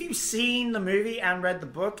seen the movie and read the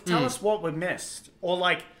book, tell us what we missed, or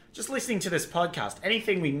like just listening to this podcast,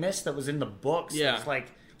 anything we missed that was in the books Yeah. that's like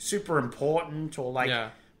super important or like Yeah.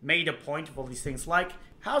 made a point of all these things. Like,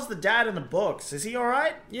 how's the dad in the books? Is he all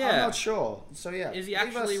right? Yeah. I'm not sure. So yeah, Is he leave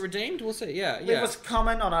actually us, redeemed? We'll see. Yeah, leave yeah. us a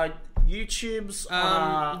comment on our YouTubes, on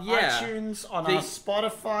our yeah. iTunes, on The- our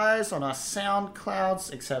Spotify's, on our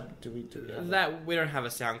SoundClouds. Except do we do that? That we don't have a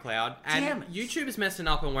SoundCloud, and Damn it. YouTube is messing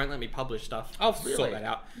up and won't let me publish stuff. I'll sort that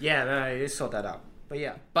out. Yeah, no, you sort that out. But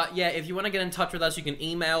yeah. But yeah, if you want to get in touch with us, you can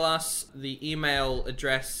email us. The email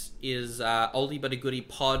address is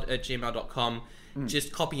oldiebuttagoodiepod@gmail.com.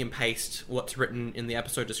 Just copy and paste what's written in the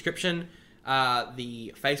episode description.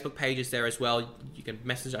 The Facebook page is there as well. You can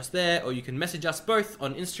message us there, or you can message us both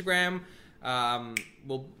on Instagram.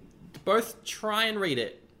 We'll both try and read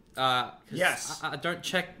it. 'Cause Yes. I don't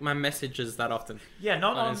check my messages that often. Yeah,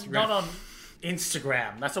 not on Instagram. not on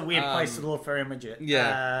Instagram. That's a weird place to look for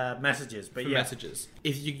messages. But yeah, Messages.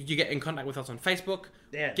 If you get in contact with us on Facebook,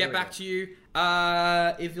 Yeah, there get we back go. to you.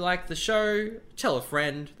 If you like the show, tell a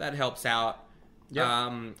friend. That helps out.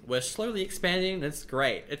 Yep. We're slowly expanding. It's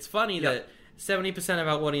great. It's funny Yep. that 70% of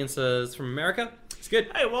our audience is from America. It's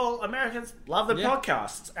good. Hey, well, Americans love the Yeah.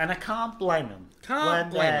 podcasts, and I can't blame them. Can't when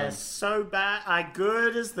blame they're them. so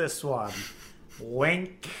good as this one.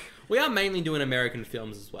 Wink. We are mainly doing American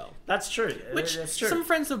films as well. That's true. Which That's true. some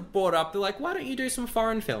friends have brought up. They're like, why don't you do some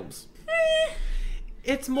foreign films?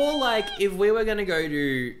 It's more like if we were going to go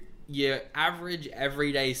to your average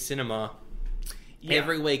everyday cinema Yeah.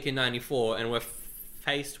 every week in 94 and we're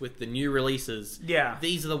faced with the new releases, Yeah.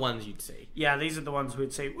 these are the ones you'd see. Yeah, these are the ones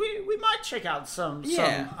we'd say we might check out some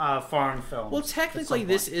foreign films. Well, technically,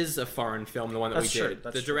 this is a foreign film, the one that That's we true, did.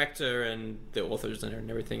 that's The true. director and the authors and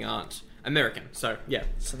everything aren't American, so yeah.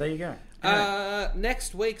 So there you go.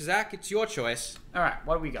 Next week, Zach, it's your choice. All right,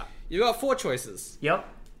 what do we got? You got 4 choices, Yep.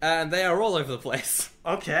 and they are all over the place.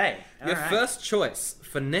 Okay. Your first choice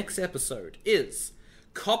for next episode is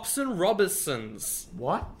Cops and Robersons.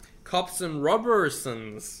 What? Cops and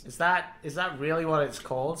Robersons. Is that really what it's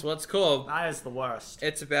called? That's what it's called. That is the worst.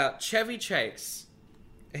 It's about Chevy Chase.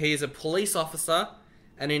 He's a police officer,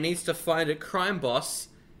 and he needs to find a crime boss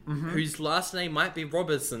whose last name might be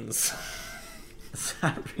Robersons. Is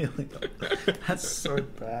that really? That's so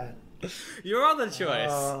bad. Your other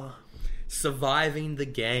choice. Surviving the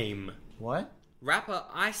Game. What? Rapper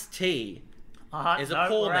Ice-T is a No,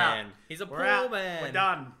 poor we're man. out. He's a We're poor out. man. We're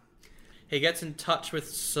done. He gets in touch with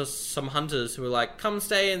some hunters who are like, come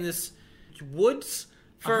stay in this woods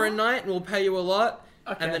for a night and we'll pay you a lot.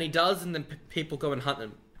 Okay. And then he does, and then people go and hunt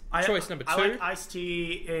him. Choice number 2, I like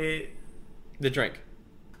Ice-T. the drink.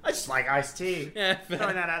 I just like Ice-T. Yeah,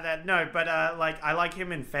 Throwing that out there. No, but I like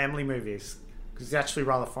him in family movies because he's actually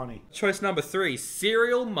rather funny. Choice number 3,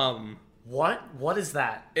 Serial Mum. What? What is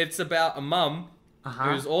that? It's about a mum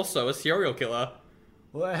who's also a serial killer,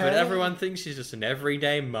 What? but everyone thinks she's just an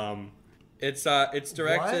everyday mum. It's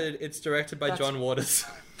directed by John Waters.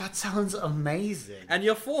 That sounds amazing. And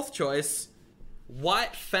your 4th choice,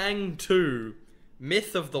 White Fang 2,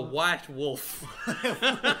 Myth of the White Wolf. That's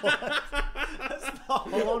the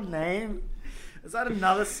whole name. Is that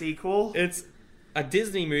another sequel? It's a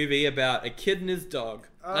Disney movie about a kid and his dog.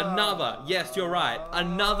 Yes, you're right.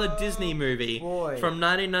 Another Disney movie boy. from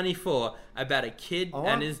 1994 about a kid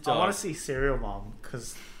and his dog. I want to see Serial Mom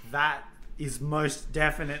because that is most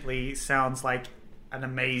definitely sounds like an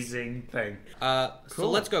amazing thing. So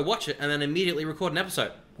let's go watch it and then immediately record an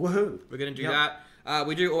episode. Woohoo! We're going to do that.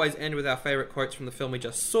 We do always end with our favourite quotes from the film we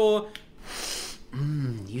just saw.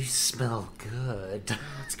 You smell good.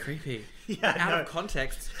 It's creepy. Yeah, Out no. of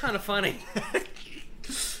context, it's kind of funny.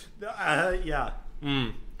 Yeah.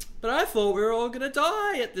 But I thought we were all going to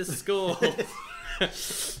die at this school.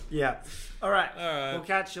 Yeah. All right. right. We'll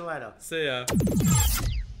catch you later. See ya.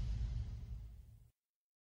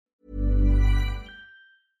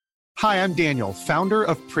 Hi, I'm Daniel, founder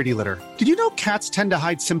of Pretty Litter. Did you know cats tend to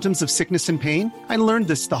hide symptoms of sickness and pain? I learned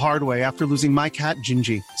this the hard way after losing my cat,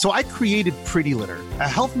 Gingy. So I created Pretty Litter, a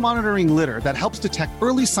health monitoring litter that helps detect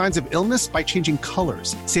early signs of illness by changing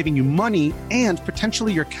colors, saving you money and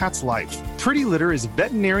potentially your cat's life. Pretty Litter is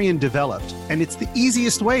veterinarian developed, and it's the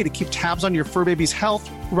easiest way to keep tabs on your fur baby's health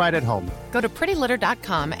right at home. Go to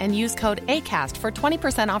prettylitter.com and use code ACAST for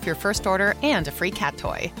 20% off your first order and a free cat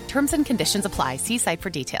toy. Terms and conditions apply. See site for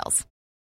details.